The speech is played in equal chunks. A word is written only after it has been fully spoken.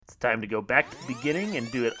Time to go back to the beginning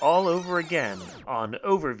and do it all over again on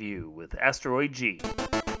Overview with Asteroid G.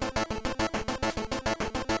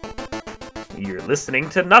 You're listening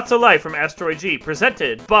to Not So Live from Asteroid G,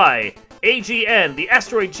 presented by AGN, the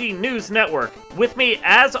Asteroid G News Network. With me,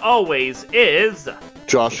 as always, is...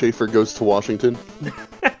 Josh Schaefer goes to Washington.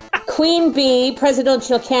 Queen Bee,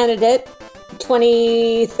 presidential candidate,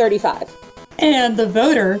 2035. And the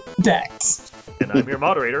voter, Dex. And I'm your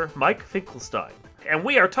moderator, Mike Finkelstein. And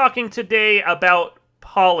we are talking today about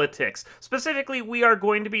politics. Specifically, we are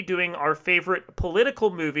going to be doing our favorite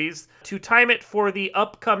political movies to time it for the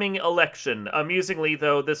upcoming election. Amusingly,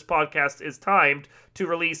 though, this podcast is timed to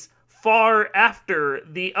release far after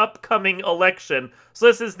the upcoming election, so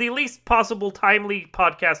this is the least possible timely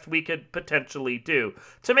podcast we could potentially do.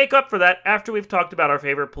 To make up for that, after we've talked about our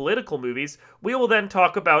favorite political movies, we will then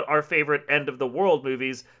talk about our favorite end-of-the-world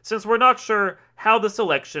movies, since we're not sure how this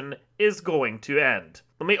election is going to end.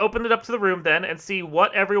 Let me open it up to the room then and see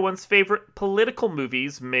what everyone's favorite political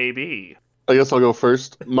movies may be. I guess I'll go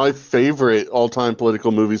first. My favorite all-time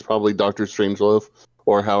political movie is probably Dr. Strangelove,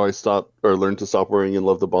 or How I Learned to Stop Worrying and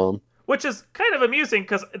Love the Bomb. Which is kind of amusing,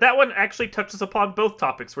 because that one actually touches upon both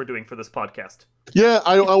topics we're doing for this podcast. Yeah,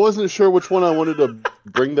 I wasn't sure which one I wanted to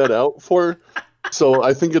bring that out for, so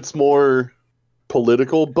I think it's more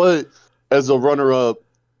political, but as a runner-up,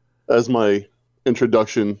 as my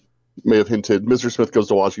introduction may have hinted, Mr. Smith Goes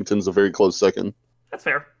to Washington is a very close second. That's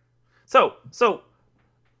fair. So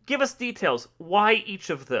give us details. Why each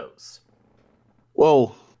of those?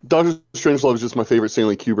 Well, Dr. Strangelove is just my favorite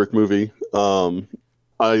Stanley Kubrick movie.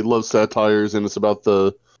 I love satires, and it's about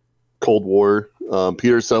the Cold War.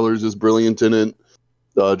 Peter Sellers is brilliant in it.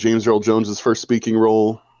 James Earl Jones' first speaking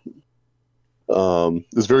role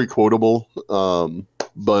is very quotable.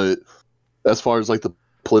 But as far as like the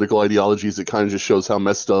political ideologies, it kind of just shows how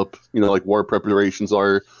messed up, like war preparations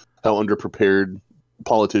are, how underprepared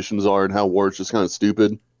politicians are, and how war is just kind of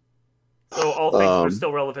stupid. So all things are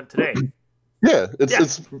still relevant today. Yeah,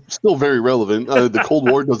 it's still very relevant. The Cold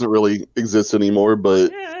War doesn't really exist anymore,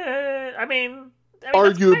 but I mean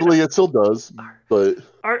arguably it still does. But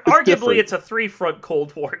arguably it's a three-front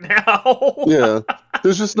Cold War now. Yeah,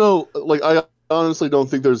 there's just no I honestly don't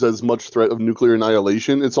think there's as much threat of nuclear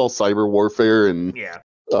annihilation. It's all cyber warfare and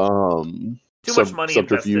too much money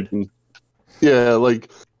invested.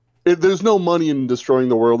 There's no money in destroying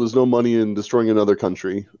the world. There's no money in destroying another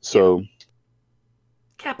country. So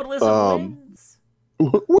capitalism wins.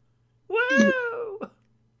 Woo!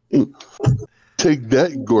 Take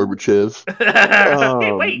that, Gorbachev.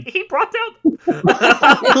 Hey, wait, he brought down...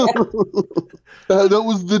 that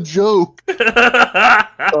was the joke. Yeah,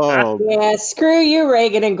 screw you,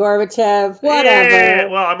 Reagan and Gorbachev. Whatever. Yeah,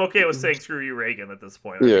 well, I'm okay with saying screw you, Reagan, at this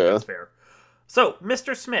point. I think that's fair. So,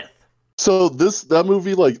 Mr. Smith. So that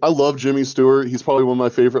movie, I love Jimmy Stewart. He's probably one of my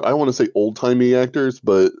favorite, I want to say old-timey actors,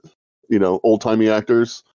 but, old-timey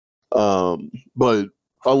actors. But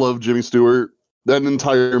I love Jimmy Stewart. That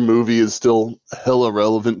entire movie is still hella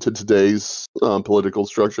relevant to today's political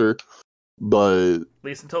structure. But at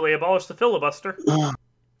least until they abolish the filibuster.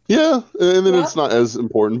 Yeah, and then it's not as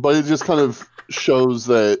important. But it just kind of shows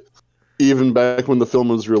that even back when the film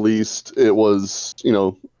was released, it was,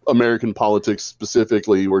 American politics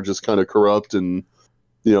specifically were just kind of corrupt, and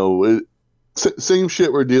same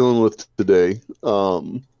shit we're dealing with today.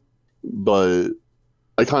 But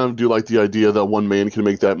I kind of do like the idea that one man can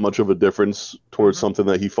make that much of a difference towards something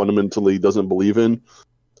that he fundamentally doesn't believe in.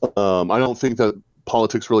 I don't think that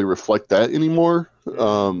politics really reflect that anymore,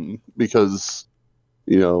 because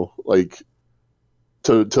to I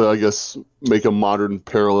guess make a modern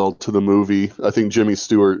parallel to the movie, I think Jimmy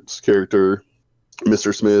Stewart's character,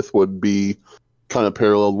 Mr. Smith, would be kind of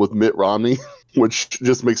paralleled with Mitt Romney, which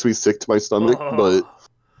just makes me sick to my stomach.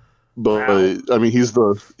 But wow. I mean, he's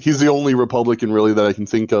the only Republican really that I can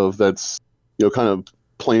think of that's kind of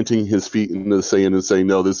planting his feet into saying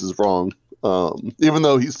no, this is wrong. Even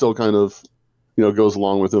though he still kind of goes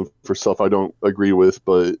along with him for stuff I don't agree with,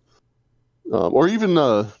 but or even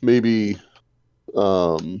maybe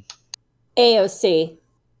AOC.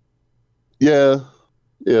 Yeah,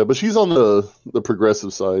 but she's on the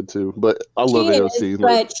progressive side too. But I love AOC.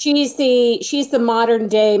 But she's the modern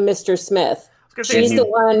day Mr. Smith. She's the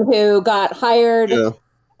one who got hired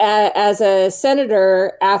as a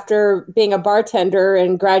senator after being a bartender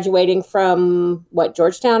and graduating from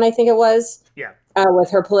Georgetown, I think it was. Yeah. With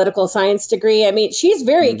her political science degree. I mean, she's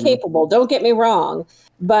very capable. Don't get me wrong,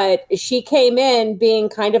 but she came in being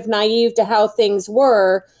kind of naive to how things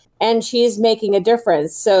were, and she's making a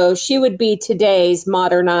difference. So she would be today's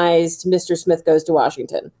modernized Mr. Smith Goes to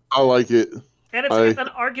Washington. I like it. And an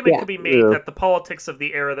argument could be made that the politics of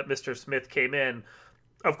the era that Mr. Smith came in,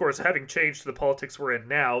 of course, having changed to the politics we're in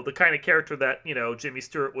now, the kind of character that, Jimmy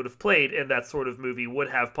Stewart would have played in that sort of movie would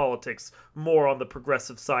have politics more on the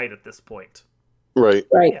progressive side at this point. Right.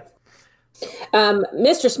 Yeah.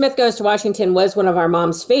 Mr. Smith Goes to Washington was one of our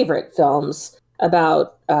mom's favorite films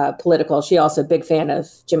about political. She also a big fan of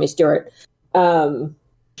Jimmy Stewart.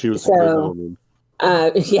 She was a great woman.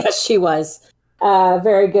 Yes, she was.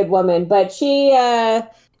 Very good woman. But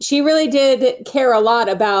she really did care a lot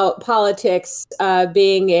about politics,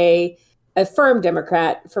 being a firm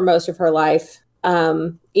Democrat for most of her life,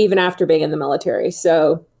 even after being in the military.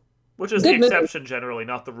 So, which is the exception generally,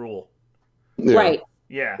 not the rule. Yeah. Right.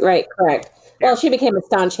 Yeah. Right. Correct. Yeah. Well, she became a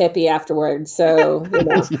staunch hippie afterwards. So,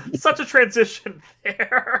 such a transition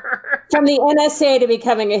there. From the NSA to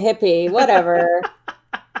becoming a hippie, whatever.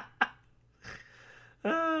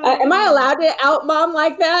 Am I allowed to out Mom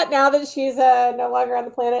like that now that she's no longer on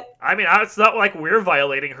the planet? I mean, it's not like we're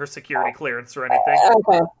violating her security clearance or anything.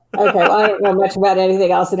 Okay. Well, I don't know much about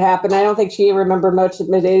anything else that happened. I don't think she remembered much of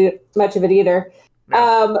it either.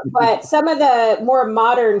 No. But some of the more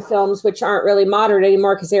modern films, which aren't really modern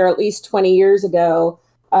anymore because they're at least 20 years ago,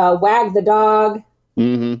 Wag the Dog,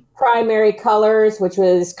 Primary Colors, which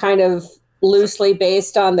was kind of loosely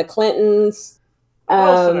based on the Clintons.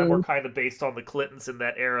 Most of them were kind of based on the Clintons in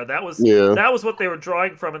that era. That was what they were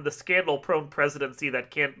drawing from in the scandal-prone presidency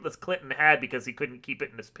that Clinton had because he couldn't keep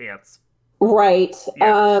it in his pants. Right.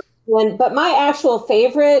 Yeah. But my actual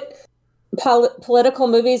favorite political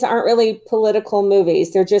movies aren't really political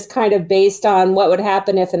movies. They're just kind of based on what would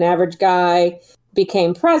happen if an average guy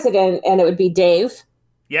became president, and it would be Dave.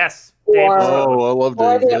 Yes. I love Dave.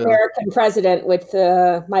 Or The American President with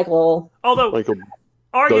Michael.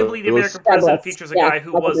 Arguably, the American President features a guy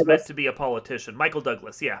who was meant to be a politician. Michael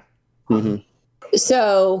Douglas, yeah. Mm-hmm.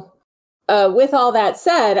 So, with all that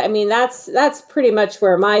said, I mean, that's pretty much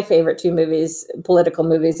where my favorite two political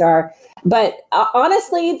movies are. But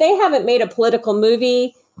honestly, they haven't made a political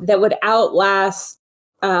movie that would outlast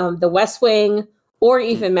The West Wing or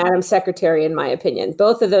even Madam Secretary, in my opinion.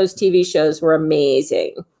 Both of those TV shows were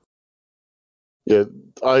amazing. Yeah,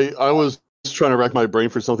 I was trying to rack my brain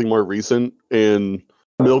for something more recent, and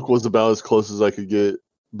Milk was about as close as I could get,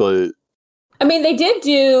 but I mean, they did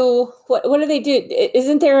do what do they do?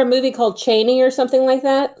 Isn't there a movie called Cheney or something like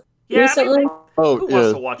that recently? Who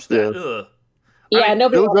wants to watch that? Yeah,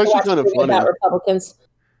 nobody wants to watch kind of funny about Republicans.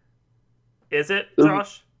 Is it,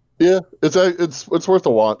 Josh? Yeah, it's worth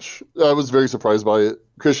a watch. I was very surprised by it.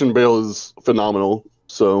 Christian Bale is phenomenal.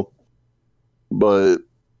 So, but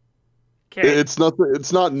it's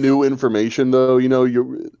not new information though.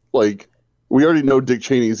 You're like. We already know Dick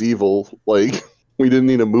Cheney's evil. Like, we didn't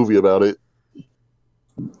need a movie about it.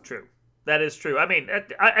 True. That is true. I mean,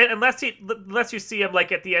 unless you see him,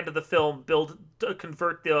 like, at the end of the film,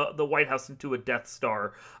 convert the White House into a Death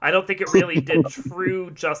Star, I don't think it really did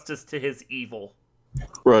true justice to his evil.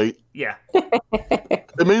 Right. Yeah.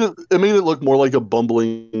 It made it look more like a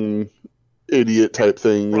bumbling idiot type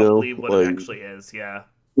thing, Probably what it actually is, yeah.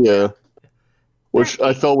 Yeah. Which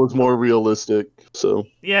I felt was more realistic. So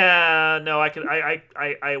yeah, no,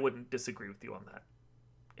 I wouldn't disagree with you on that.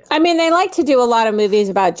 Yeah. I mean, they like to do a lot of movies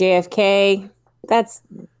about JFK. That's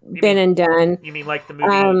been and done. You mean like the movie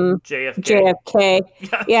JFK? JFK.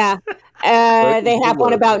 Yeah. They have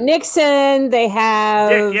one about Nixon. They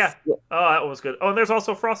have yeah. Oh, that one was good. Oh, and there's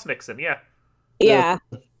also Frost Nixon. Yeah. Yeah.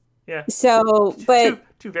 Yeah. So, but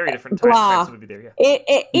two very different times would be there. Yeah.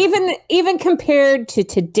 It even compared to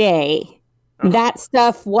today. That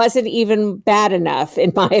stuff wasn't even bad enough,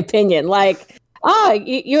 in my opinion. Like,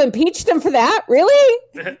 you impeached him for that? Really?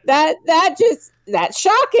 That's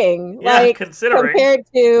shocking. Yeah, like, considering compared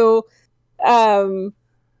to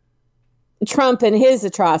Trump and his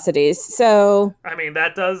atrocities. So, I mean,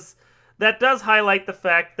 that does highlight the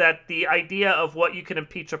fact that the idea of what you can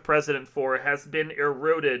impeach a president for has been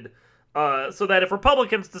eroded. So that if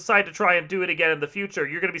Republicans decide to try and do it again in the future,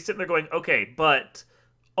 you're going to be sitting there going, okay, but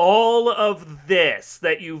all of this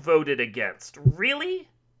that you voted against. Really?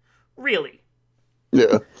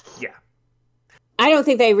 Yeah. Yeah. I don't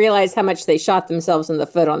think they realized how much they shot themselves in the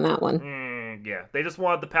foot on that one. Yeah. They just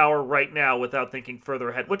wanted the power right now without thinking further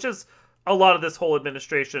ahead, which is a lot of this whole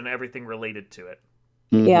administration and everything related to it.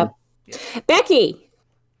 Mm-hmm. Yeah. Becky.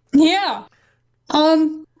 Yeah.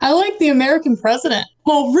 I like The American President.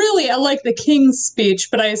 Well, really, I like the King's Speech,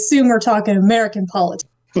 but I assume we're talking American politics.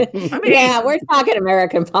 I mean, yeah, we're talking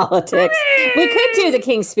American politics. We could do the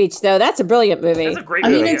King's Speech, though. That's a brilliant movie. That's a great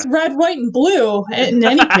movie. I mean, it's red, white, and blue in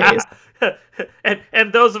any case.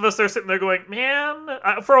 and those of us that are sitting there going, man,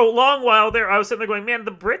 for a long while there, I was sitting there going, man,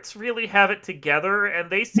 the Brits really have it together, and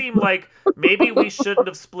they seem like maybe we shouldn't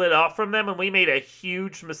have split off from them, and we made a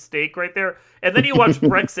huge mistake right there. And then you watch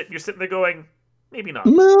Brexit, and you're sitting there going, maybe not.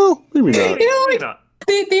 No, maybe not. Maybe not.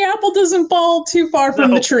 The apple doesn't fall too far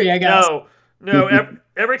from the tree, I guess. No.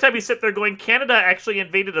 Every time you sit there going, Canada actually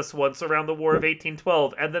invaded us once around the War of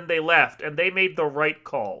 1812, and then they left, and they made the right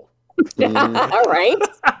call. All right.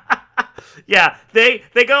 Yeah, they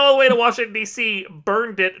go all the way to Washington, D.C.,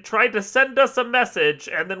 burned it, tried to send us a message,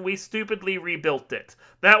 and then we stupidly rebuilt it.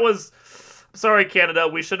 That was... Sorry, Canada,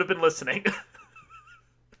 we should have been listening.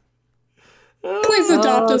 Please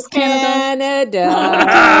adopt us, Canada.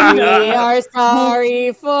 Canada, we are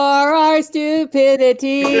sorry for our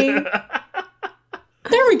stupidity.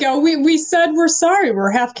 There we go. We said we're sorry.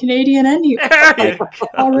 We're half Canadian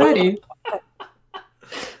already.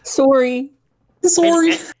 Sorry.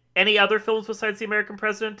 Any other films besides The American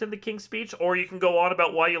President and The King's Speech? Or you can go on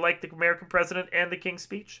about why you like The American President and The King's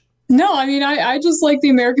Speech? No, I mean, I just like The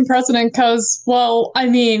American President because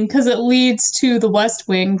it leads to The West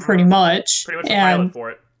Wing pretty much. Pretty much the pilot for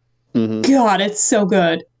it. Mm-hmm. God, it's so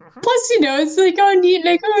good. Mm-hmm. Plus, it's like,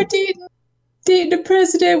 dating the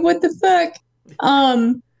president, what the fuck?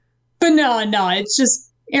 But no, it's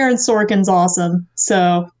just Aaron Sorkin's awesome.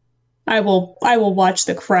 So I will watch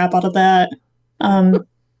the crap out of that. And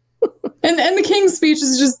The King's Speech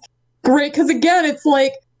is just great because again, it's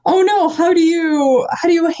like, oh no, how do you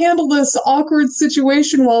handle this awkward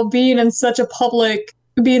situation while being such a public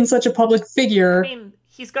figure? I mean,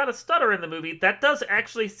 he's got a stutter in the movie. That does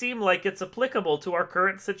actually seem like it's applicable to our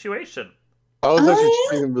current situation. I was actually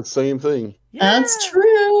saying the same thing. Yeah. That's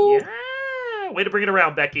true. Yeah. Way to bring it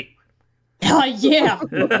around, Becky. Oh, yeah.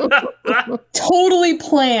 Totally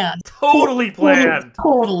planned.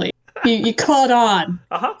 Totally. You caught on.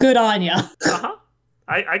 Uh-huh. Good on ya. Uh-huh.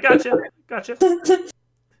 I gotcha.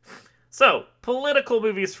 So, political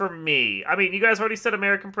movies for me. I mean, you guys already said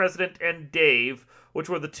American President and Dave, which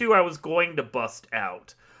were the two I was going to bust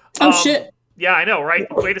out. Oh, shit. Yeah, I know, right?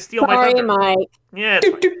 Way to steal my Sorry, thunder. Mike. Yeah,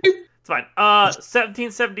 it's fine.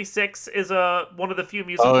 1776 is one of the few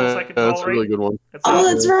musicals I can tolerate. That's a really good one.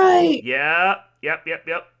 That's right. Yeah, yep.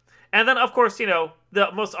 And then, of course, the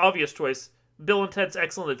most obvious choice, Bill and Ted's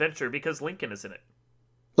Excellent Adventure, because Lincoln is in it.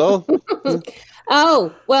 Oh,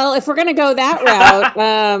 well, if we're going to go that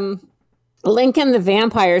route, Lincoln the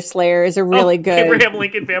Vampire Slayer is a really good... Abraham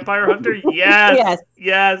Lincoln Vampire Hunter?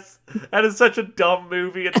 Yes. That is such a dumb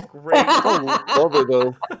movie. It's great. I love it,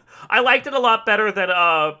 though. I liked it a lot better than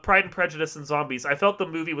Pride and Prejudice and Zombies. I felt the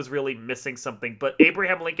movie was really missing something, but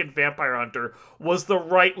Abraham Lincoln Vampire Hunter was the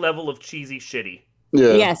right level of cheesy shitty.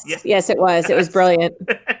 Yeah. Yes, it was. It was brilliant.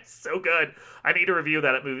 So good. I need to review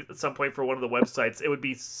that at some point for one of the websites. It would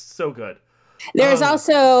be so good. There's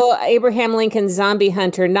also Abraham Lincoln's Zombie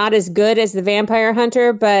Hunter, not as good as the Vampire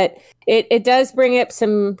Hunter, but it does bring up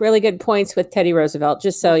some really good points with Teddy Roosevelt,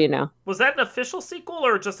 just so you know. Was that an official sequel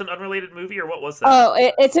or just an unrelated movie, or what was that? Oh,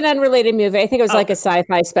 it's an unrelated movie. I think it was like a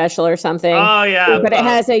sci-fi special or something. Oh, yeah. But it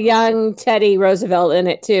has a young Teddy Roosevelt in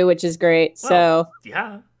it, too, which is great. Well,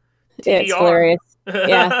 yeah. It's hilarious.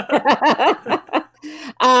 Yeah.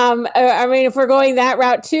 I mean, if we're going that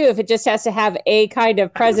route too, if it just has to have a kind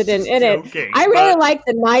of president in it, I really like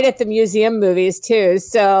the Night at the Museum movies too.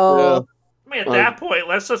 So, I mean, at that point,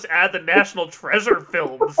 let's just add the National Treasure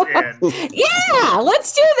films in. Yeah,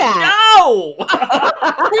 let's do that. No,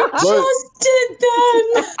 we just did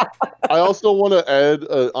that. I also want to add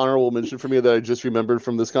an honorable mention for me that I just remembered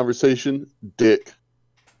from this conversation. Dick.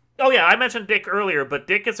 Oh yeah, I mentioned Dick earlier, but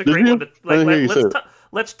Dick is a great one to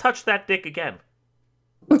let's touch that Dick again.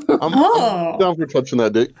 I'm down for touching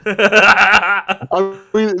that dick. I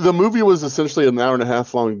mean, the movie was essentially an hour and a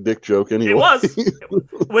half long dick joke anyway. It was.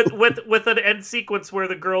 with an end sequence where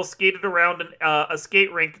the girl skated around a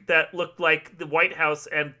skate rink that looked like the White House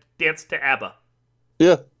and danced to ABBA.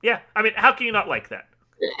 Yeah. Yeah. I mean, how can you not like that?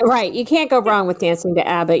 Right. You can't go wrong with dancing to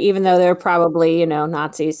ABBA, even though they're probably,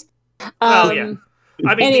 Nazis. Oh, yeah.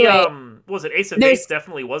 I mean, anyway, what was it? Ace of Base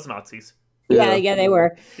definitely was Nazis. Yeah, they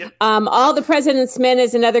were. Yep. All the President's Men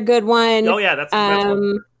is another good one. Oh, yeah, that's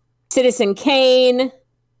one. Citizen Kane,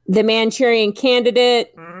 The Manchurian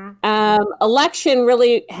Candidate. Mm-hmm. Election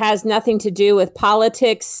really has nothing to do with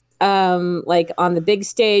politics, like on the big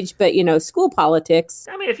stage, but, school politics.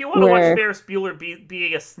 I mean, if you want to watch Ferris Bueller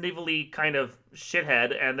being a snivelly kind of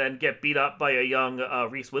shithead and then get beat up by a young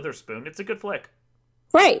Reese Witherspoon, it's a good flick.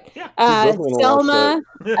 Right. Yeah. Selma,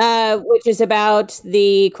 which is about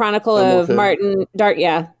the chronicle of Dr.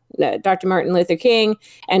 Martin Luther King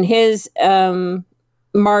and his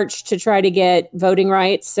march to try to get voting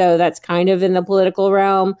rights. So that's kind of in the political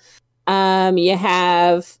realm. You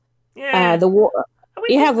have the war.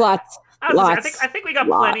 You have lots. I think we got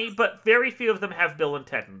plenty, but very few of them have Bill and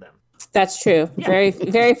Ted in them. That's true. Yeah.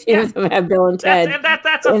 Very few of them have Bill and Ted.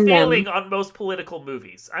 That's a failing on most political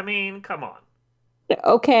movies. I mean, come on.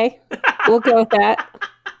 Okay, we'll go with that.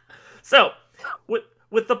 So,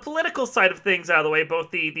 with the political side of things out of the way,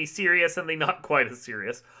 both the serious and the not quite as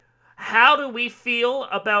serious, how do we feel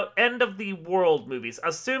about end of the world movies?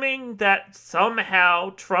 Assuming that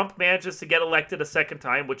somehow Trump manages to get elected a second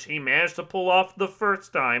time, which he managed to pull off the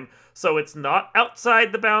first time, so it's not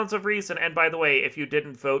outside the bounds of reason. And by the way, if you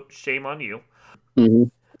didn't vote, shame on you. Mm-hmm.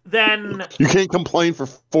 Then you can't complain for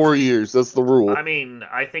 4 years. That's the rule. I mean,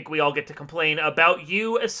 I think we all get to complain about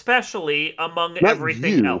you, especially among not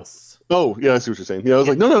everything else. Oh, yeah, I see what you're saying. Yeah, I was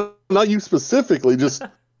like, no, not you specifically. Just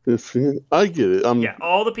I get it.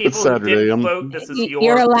 All the people who didn't vote. This is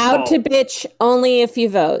you're allowed to bitch only if you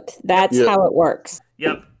vote. That's how it works.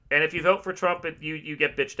 Yep. And if you vote for Trump, you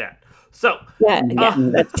get bitched at. So yeah,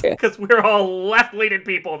 that's true. Because we're all left-leaning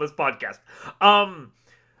people on this podcast.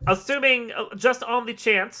 Assuming just on the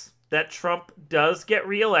chance that Trump does get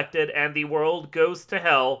reelected and the world goes to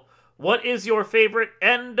hell, what is your favorite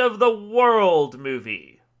end of the world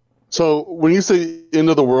movie? So when you say end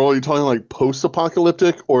of the world, are you talking like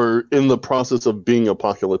post-apocalyptic or in the process of being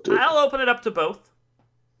apocalyptic? I'll open it up to both.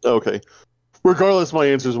 Okay. Regardless, my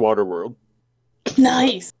answer is Waterworld.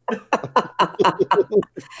 Nice.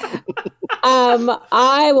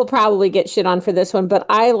 I will probably get shit on for this one, but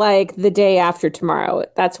I like The Day After Tomorrow.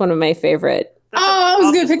 That's one of my favorite. I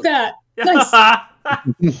was going to pick that. Nice.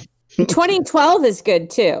 2012 is good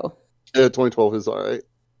too. Yeah, 2012 is all right.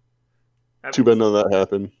 Too bad none of that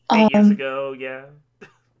happened. 8 years ago, yeah.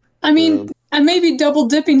 I mean, I may be double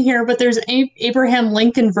dipping here, but there's Abraham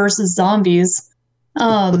Lincoln versus zombies.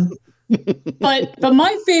 But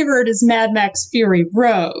my favorite is Mad Max Fury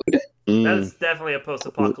Road. That is definitely a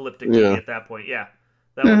post-apocalyptic movie at that point. Yeah,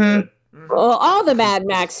 that was good. Mm-hmm. Well, all the Mad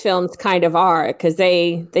Max films kind of are because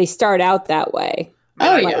they start out that way.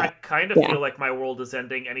 I kind of feel like my world is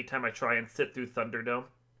ending anytime I try and sit through Thunderdome.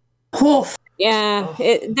 Oof. Yeah,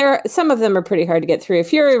 some of them are pretty hard to get through.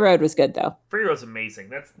 Fury Road was good though. Fury Road's amazing.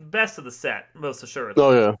 That's the best of the set, most assuredly.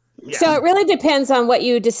 Oh yeah. So it really depends on what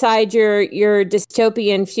you decide your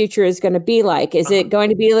dystopian future is going to be like. Is it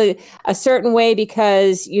going to be a certain way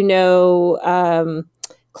because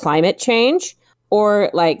climate change,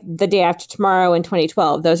 or like The Day After Tomorrow in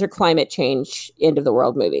 2012? Those are climate change end of the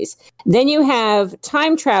world movies. Then you have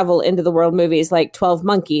time travel into the world movies like 12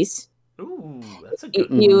 Monkeys. Ooh, that's a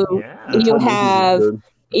good one. You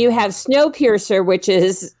have Snowpiercer, which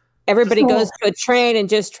is everybody goes to a train and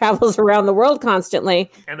just travels around the world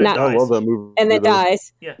constantly. And then I love that movie. And then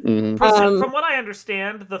dies. Yeah. Mm-hmm. From what I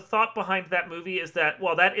understand, the thought behind that movie is that,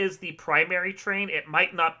 well, that is the primary train. It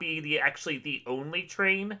might not be the only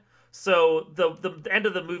train. So the end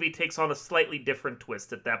of the movie takes on a slightly different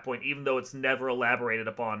twist at that point, even though it's never elaborated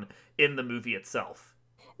upon in the movie itself.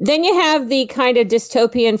 Then you have the kind of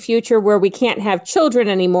dystopian future where we can't have children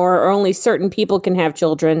anymore, or only certain people can have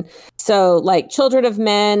children. So like Children of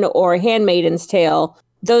Men or Handmaid's Tale,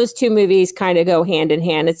 those two movies kind of go hand in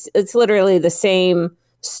hand. It's literally the same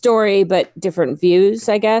story, but different views,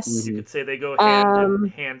 I guess. You could say they go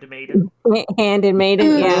hand-maiden.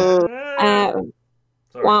 Hand-maiden, yeah.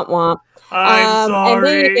 Womp womp. I'm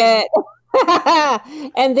sorry.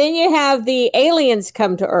 And then you have the aliens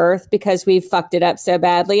come to Earth because we've fucked it up so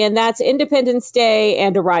badly, and that's Independence Day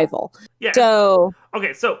and Arrival. Yeah. So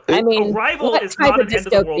I mean, Arrival is not an end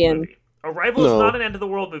of the world movie. Arrival is not an end of the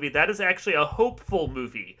world movie. That is actually a hopeful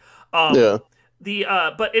movie. But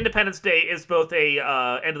Independence Day is both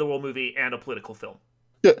a end of the world movie and a political film.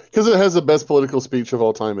 Yeah, because it has the best political speech of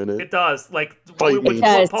all time in it. It does. Like what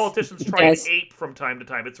politicians try and ape from time to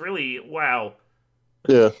time. It's really wow.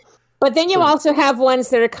 Yeah. But then you also have ones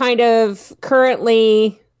that are kind of current,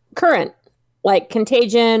 like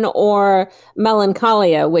Contagion or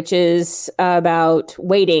Melancholia, which is about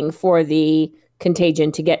waiting for the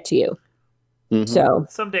contagion to get to you. Mm-hmm. So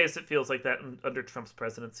some days it feels like that under Trump's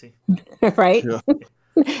presidency. Right? Yeah. I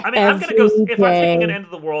mean, I'm going to go, if I'm picking an end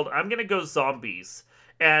of the world, I'm going to go zombies.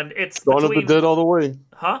 And it's Shaun of the Dead all the way.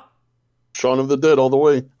 Huh? Shaun of the Dead all the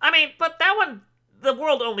way. I mean, but that one, the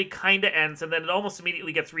world only kind of ends, and then it almost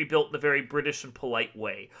immediately gets rebuilt in a very British and polite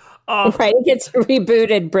way. Right, it gets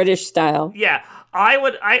rebooted British style. Yeah,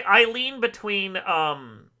 I lean between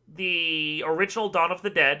the original Dawn of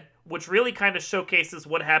the Dead, which really kind of showcases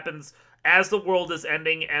what happens as the world is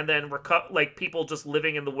ending, and then people just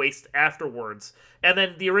living in the waste afterwards, and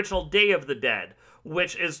then the original Day of the Dead,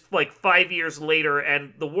 which is like 5 years later,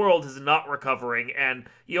 and the world is not recovering, and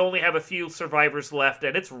you only have a few survivors left,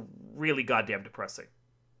 and it's really goddamn depressing.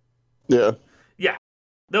 Yeah. Yeah.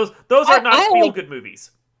 Those are not feel-good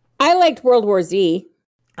movies. I liked World War Z.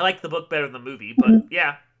 I like the book better than the movie, but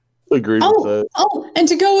yeah. Agreed with that. Oh, and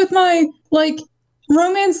to go with my,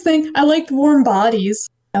 romance thing, I liked Warm Bodies.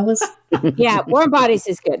 That was... Yeah, Warm Bodies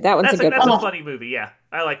is good. That one's a good one. That's a funny movie, yeah.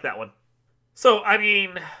 I like that one. So, I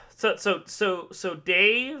mean, so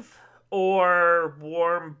Dave or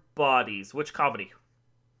Warm Bodies? Which comedy?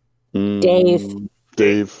 Dave.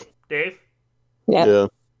 Dave? Yeah.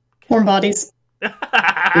 Warm Bodies.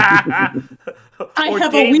 I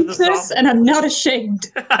have Dave a weakness, and I'm not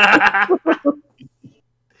ashamed.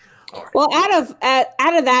 Well, out of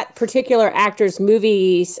that particular actor's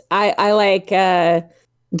movies, I like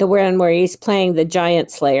the one where he's playing the Giant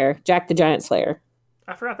Slayer, Jack the Giant Slayer.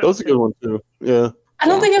 I forgot that was a good one too. Yeah. I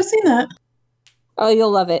don't think I've seen that. Oh,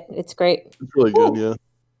 you'll love it. It's great. It's really good, yeah.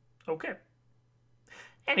 Okay.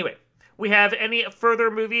 Anyway, we have any further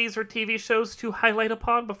movies or TV shows to highlight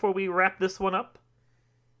upon before we wrap this one up?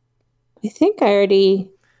 I think you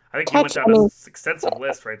went down an extensive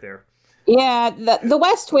list right there. Yeah, the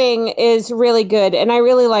West Wing is really good, and I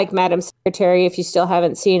really like Madam Secretary. If you still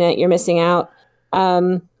haven't seen it, you're missing out.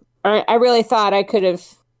 I really thought I could have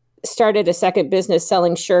started a second business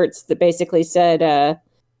selling shirts that basically said,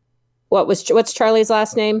 what's Charlie's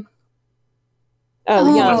last name?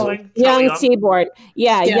 Young Seaborn.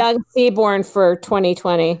 Yeah, Young Seaborn for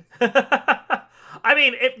 2020. I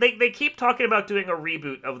mean, they keep talking about doing a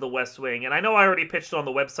reboot of The West Wing, and I know I already pitched it on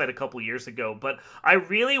the website a couple years ago, but I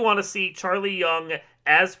really want to see Charlie Young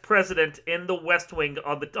as president in The West Wing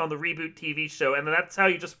on the reboot TV show, and that's how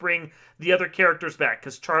you just bring the other characters back,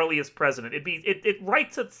 because Charlie is president. It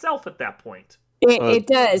writes itself at that point. It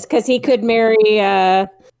does, because he could marry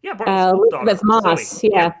Elizabeth Moss.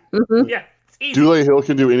 Yeah. Mm-hmm. Yeah, it's easy. Julia Hill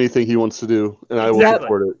can do anything he wants to do, and I will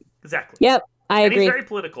support it. Exactly. Yep. I agree. He's very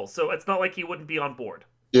political, so it's not like he wouldn't be on board.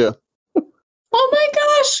 Yeah. Oh my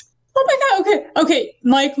gosh! Oh my god! Okay,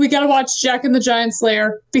 Mike, we gotta watch Jack and the Giant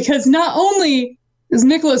Slayer, because not only is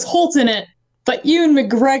Nicholas Hoult in it, but Ewan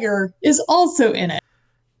McGregor is also in it.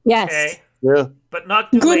 Yes. Okay. Yeah. But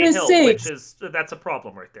not Dwayne Hill, sakes. which is that's a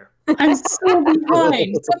problem right there. I'm so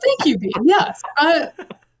behind. So thank you, B. Yes.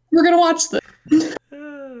 We're gonna watch this.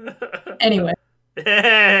 Anyway.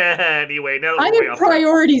 Anyway, now that I we're have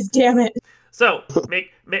priorities, damn it. So,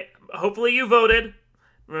 hopefully you voted.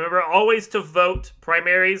 Remember always to vote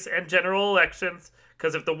primaries and general elections,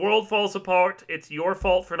 because if the world falls apart, it's your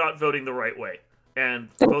fault for not voting the right way. And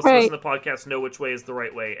most of us in the podcast know which way is the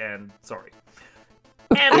right way, and sorry.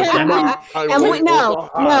 And I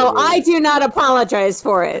do not apologize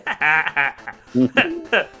for it.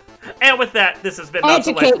 And with that, this has been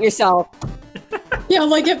Educate yourself. Yeah,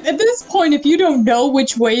 at this point, if you don't know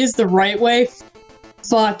which way is the right way,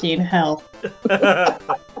 fucking hell.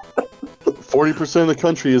 40% of the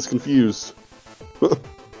country is confused.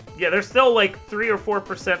 Yeah, there's still 3 or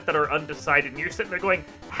 4% that are undecided, and you're sitting there going,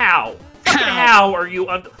 how? How are you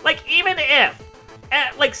even if,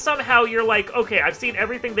 somehow you're okay, I've seen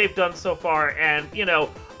everything they've done so far, and,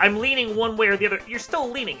 I'm leaning one way or the other. You're still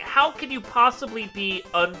leaning. How can you possibly be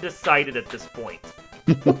undecided at this point?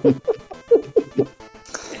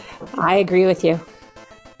 I agree with you.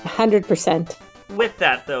 100%. With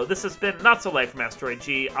that, though, this has been Not So Live from Asteroid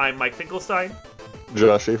G. I'm Mike Finkelstein.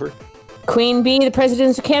 Josh Schaefer. Queen Bee, the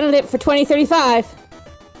presidential candidate for 2035.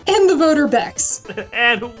 And the voter Bex.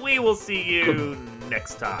 And we will see you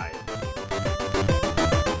next time.